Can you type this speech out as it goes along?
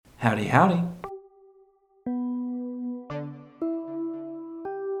Howdy, howdy.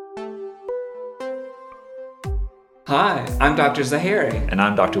 Hi, I'm Dr. Zahari. And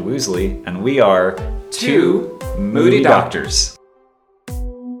I'm Dr. Woosley, and we are Two Moody Doctors.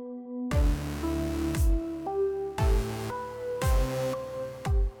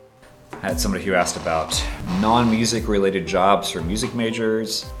 I had somebody who asked about non-music related jobs for music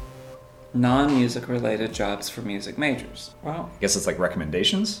majors. Non-music related jobs for music majors. Wow. I guess it's like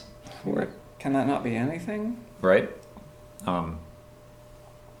recommendations, Can that not be anything? right?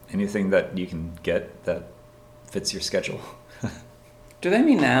 Anything that you can get that fits your schedule. Do they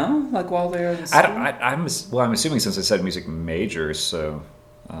mean now? Like while they're in school? I'm assuming since I said music majors, so...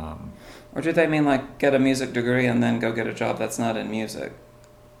 Or do they mean like get a music degree and then go get a job that's not in music?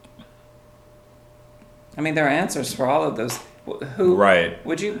 I mean, there are answers for all of those. Right.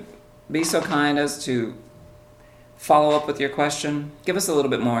 Would you be so kind as to follow up with your question? Give us a little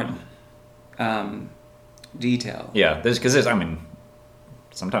bit more detail. Yeah, because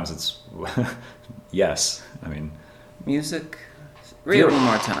sometimes it's... yes, Music? Read it one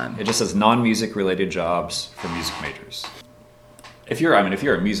more time. It just says non-music related jobs for music majors. If you're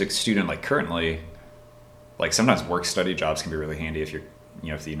a music student, like currently, like sometimes work study jobs can be really handy if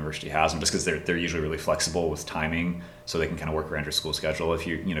if the university has them, just because they're usually really flexible with timing, so they can kind of work around your school schedule. If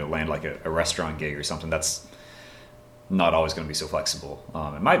you land like a restaurant gig or something, that's not always going to be so flexible.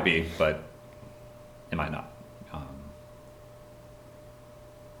 It might be, but it might not.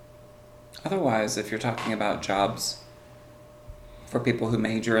 Otherwise, if you're talking about jobs for people who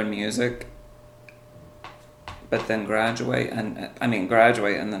major in music, but then graduate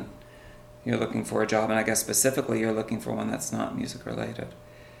and then you're looking for a job, and I guess specifically you're looking for one that's not music related,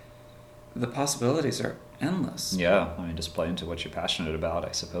 the possibilities are endless. Yeah, just play into what you're passionate about,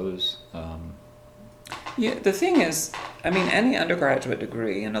 I suppose. Yeah, the thing is, any undergraduate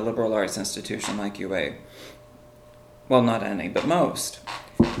degree in a liberal arts institution like UA, well, not any, but most,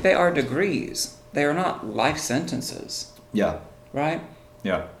 they are degrees. They are not life sentences. Yeah. Right?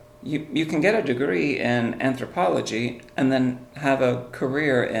 Yeah. You can get a degree in anthropology and then have a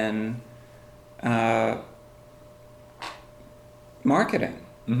career in marketing.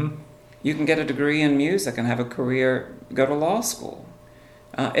 Mm-hmm. You can get a degree in music and have a career, go to law school.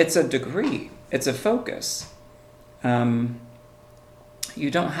 It's a degree. It's a focus. You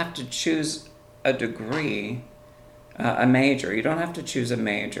don't have to choose a degree, a major. You don't have to choose a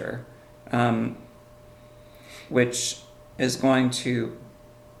major, which is going to...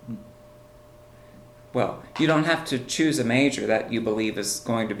 Well, you don't have to choose a major that you believe is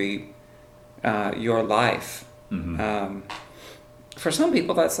going to be your life. Mm-hmm. For some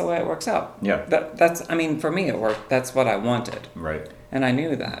people, that's the way it works out. Yeah. That's for me, it worked. That's what I wanted. Right. And I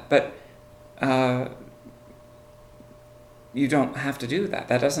knew that. But you don't have to do that.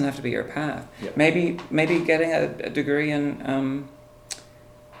 That doesn't have to be your path. Yeah. Maybe getting a degree in,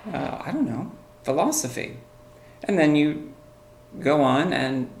 philosophy. And then you go on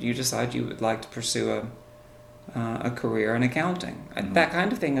and you decide you would like to pursue a career in accounting. Mm-hmm. That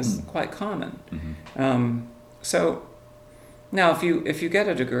kind of thing is quite common. Mm-hmm. So now if you get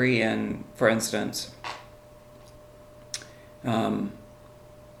a degree in, for instance, I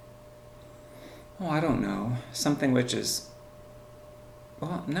don't know, something which is,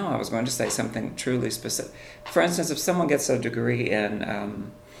 well, no, I was going to say something truly specific. For instance, if someone gets a degree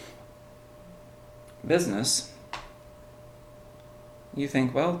in business, you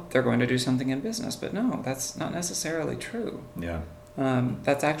think, well, they're going to do something in business, but no, that's not necessarily true. Yeah.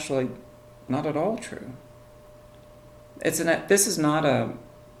 That's actually not at all true. This is not a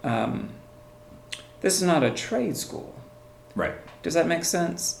trade school. Right. Does that make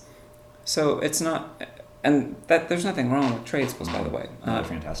sense? So it's not, and that there's nothing wrong with trade schools, by the way. They're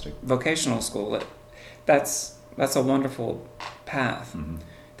fantastic. Vocational school, that's a wonderful path. Mm-hmm.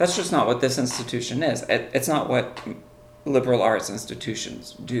 That's just not what this institution is. It's not what liberal arts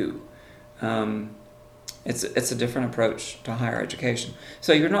institutions do. It's a different approach to higher education.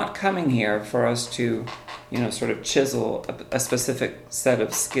 So you're not coming here for us to, sort of chisel a specific set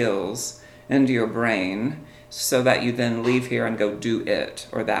of skills into your brain so that you then leave here and go do it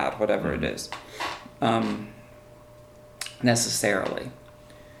or that, whatever it is, necessarily.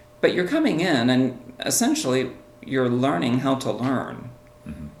 But you're coming in and essentially you're learning how to learn.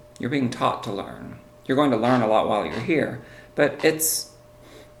 Mm-hmm. You're being taught to learn. You're going to learn a lot while you're here, but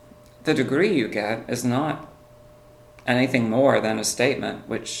the degree you get is not anything more than a statement,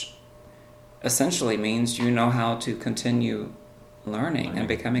 which essentially means you know how to continue learning and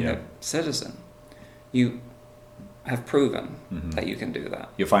becoming a citizen. You have proven that you can do that.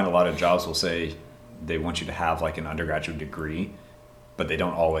 You'll find a lot of jobs will say they want you to have like an undergraduate degree, but they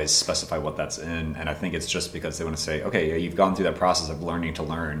don't always specify what that's in. And I think it's just because they want to say, okay, yeah, you've gone through that process of learning to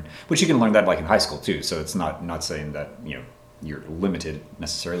learn, which you can learn that like in high school too. So it's not saying that, you know, you're limited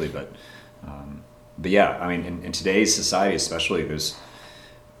necessarily, but yeah, I mean, in today's society, especially, there's,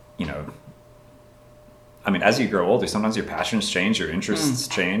 you know, I mean, as you grow older, sometimes your passions change, your interests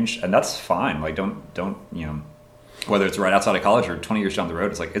change, and that's fine. Like, don't, you know, whether it's right outside of college or 20 years down the road,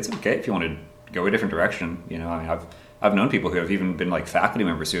 it's like, it's okay if you want to go a different direction. You know, I mean, I've known people who have even been like faculty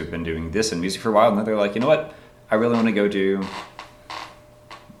members who have been doing this in music for a while, and then they're like, you know what, I really want to go do,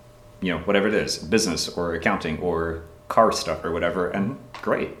 you know, whatever it is, business or accounting or car stuff or whatever, and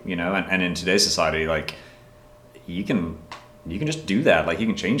great, you know, and in today's society, like, you can just do that. Like, you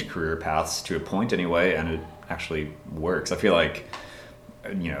can change career paths to a point anyway, and it actually works. I feel like,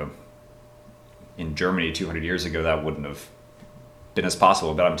 you know, in Germany 200 years ago, that wouldn't have been as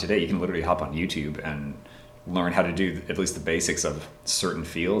possible. But today, you can literally hop on YouTube and learn how to do at least the basics of certain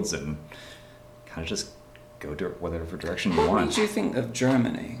fields and kind of just go to whatever direction you want. What did you think of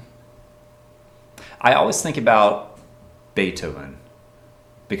Germany? I always think about Beethoven,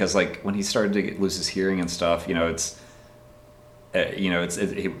 because like when he started to lose his hearing and stuff, you know, it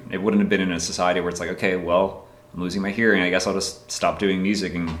wouldn't have been in a society where it's like, okay, well, I'm losing my hearing, I guess I'll just stop doing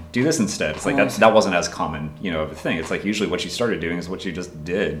music and do this instead. It's like that wasn't as common, you know, of a thing. It's like usually what you started doing is what you just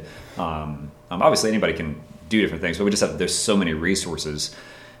did. Obviously anybody can do different things, but there's so many resources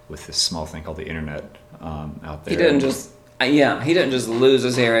with this small thing called the internet out there. He didn't just lose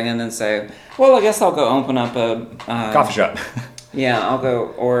his hearing and then say, well, I guess I'll go open up a coffee shop. Yeah, I'll go,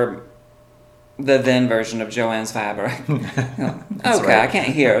 or the then version of Joanne's Fabric. Okay, right. I can't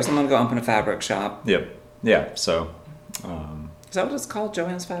hear, so I'm going to go open a fabric shop. Yep. Yeah, so... is that what it's called,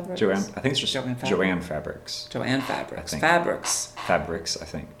 Joanne's Fabrics? I think it's just Joanne Fabrics. Joanne Fabrics. I think. Fabrics. Fabrics, I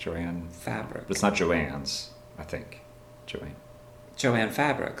think. Joanne... Fabric. But it's not Joanne's, I think. Joanne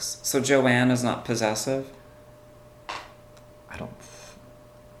Fabrics. So Joanne is not possessive?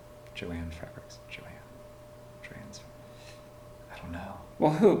 Joanne Fabrics. Joanne's... I don't know.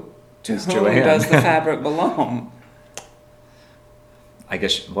 Well, who does the fabric belong? I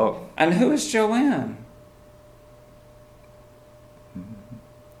guess, well... And who is Joanne?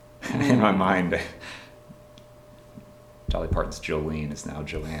 In my mind, Dolly Parton's Jolene is now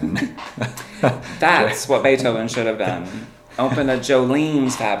Joanne. That's what Beethoven should have done. Open a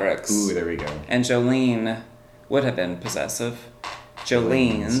Jolene's Fabrics. Ooh, there we go. And Jolene would have been possessive.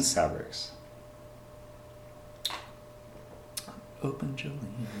 Jolene's Fabrics. Open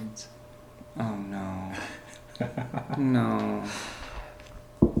Jolene's. Oh, no.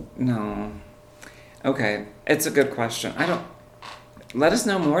 No. Okay, it's a good question. Let us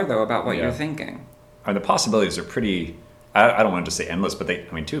know more, though, about what you're thinking. The possibilities are pretty... I don't want to just say endless, but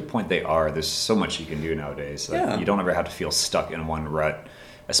to a point they are. There's so much you can do nowadays. Like, you don't ever have to feel stuck in one rut,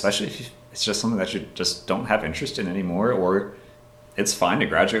 especially if it's just something that you just don't have interest in anymore, or it's fine to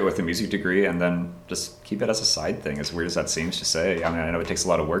graduate with a music degree and then just keep it as a side thing, as weird as that seems to say. I mean, I know it takes a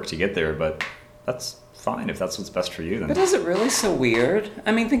lot of work to get there, but that's fine if that's what's best for you. Then. But is it really so weird?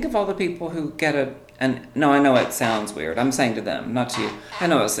 I mean, think of all the people who get no, I know it sounds weird. I'm saying to them, not to you. I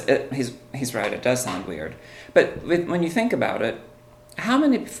know he's right. It does sound weird. But when you think about it, how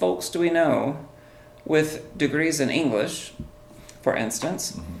many folks do we know with degrees in English, for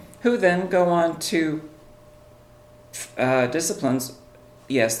instance, who then go on to disciplines?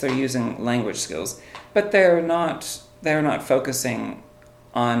 Yes, they're using language skills, but they're not focusing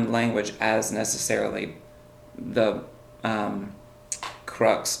on language as necessarily the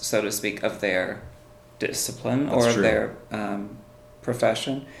crux, so to speak, of their discipline or their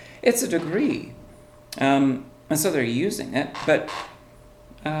profession. It's a degree, and so they're using it, but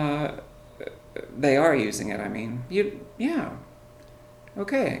they are using it. I mean,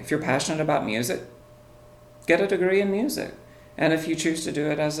 okay. If you're passionate about music, get a degree in music, and if you choose to do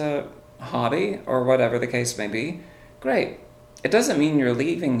it as a hobby or whatever the case may be, great. It doesn't mean you're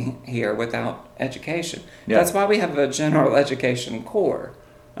leaving here without education. Yeah. That's why we have a general education core,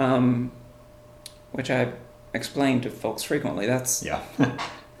 which I explain to folks frequently. That's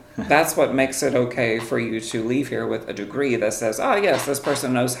what makes it okay for you to leave here with a degree that says, oh, yes, this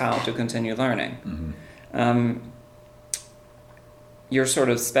person knows how to continue learning. Mm-hmm. Your sort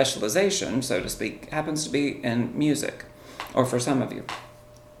of specialization, so to speak, happens to be in music, or for some of you.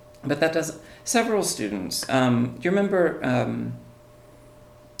 But that doesn't... Several students. You remember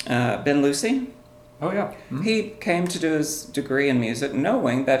Ben Lucy? Oh, yeah. Mm-hmm. He came to do his degree in music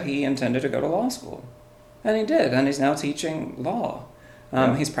knowing that he intended to go to law school. And he did, and he's now teaching law.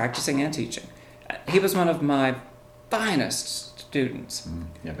 He's practicing and teaching. He was one of my finest students.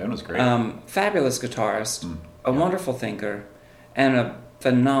 Yeah, Ben was great. Fabulous guitarist, a wonderful thinker, and a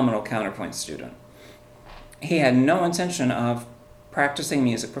phenomenal counterpoint student. He had no intention of practicing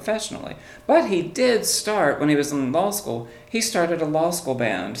music professionally, but he did start, when he was in law school, he started a law school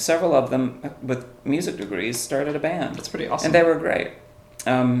band. Several of them with music degrees started a band. That's pretty awesome. And they were great.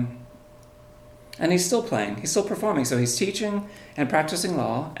 And he's still playing. He's still performing. So he's teaching and practicing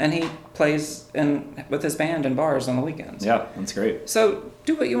law, and he plays with his band in bars on the weekends. Yeah, that's great. So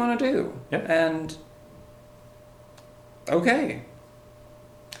do what you want to do. Yep. And okay.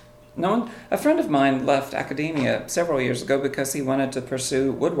 A friend of mine left academia several years ago because he wanted to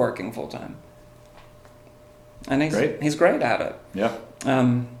pursue woodworking full time. And he's great at it. Yeah.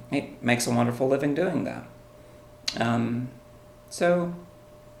 He makes a wonderful living doing that. So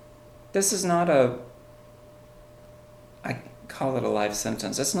this is not I call it a life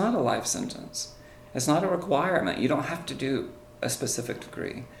sentence. It's not a life sentence. It's not a requirement. You don't have to do a specific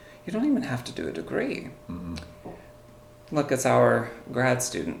degree. You don't even have to do a degree. Mm-hmm. Look, it's our grad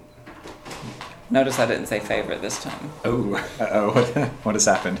student. Notice I didn't say favorite this time. Oh, what has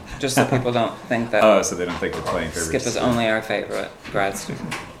happened? Just so people don't think that. Oh, so they don't think we're playing favorites. Skip is only our favorite grad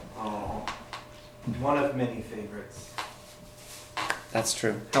student. Oh, one of many favorites. That's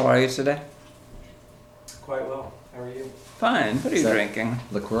true. How are you today? Quite well. How are you? Fine. What are you drinking?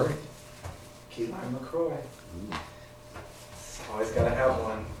 LaCroix? Key lime LaCroix. Always gotta have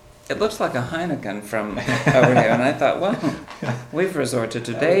one. It looks like a Heineken from over here, and I thought, well, we've resorted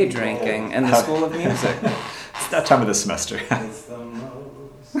to day drinking in the School of Music. It's that time of the semester. It's the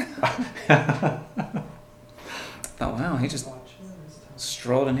most. Oh, wow, he just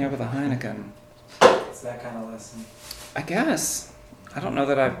strolled in here with a Heineken. It's that kind of lesson. I guess. I don't know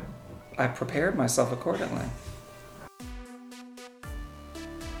that I prepared myself accordingly.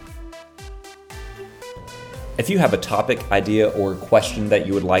 If you have a topic, idea, or question that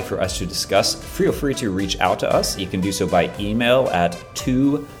you would like for us to discuss, feel free to reach out to us. You can do so by email at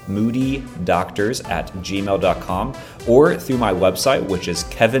 2moodydoctors@gmail.com or through my website, which is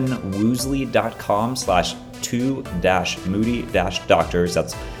kevinwoosley.com/2-moody-doctors.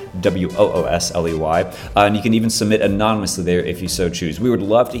 That's WOOSLEY. And you can even submit anonymously there if you so choose. We would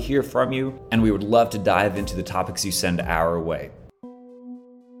love to hear from you, and we would love to dive into the topics you send our way.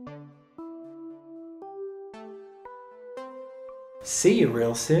 See you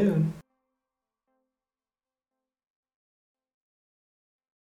real soon.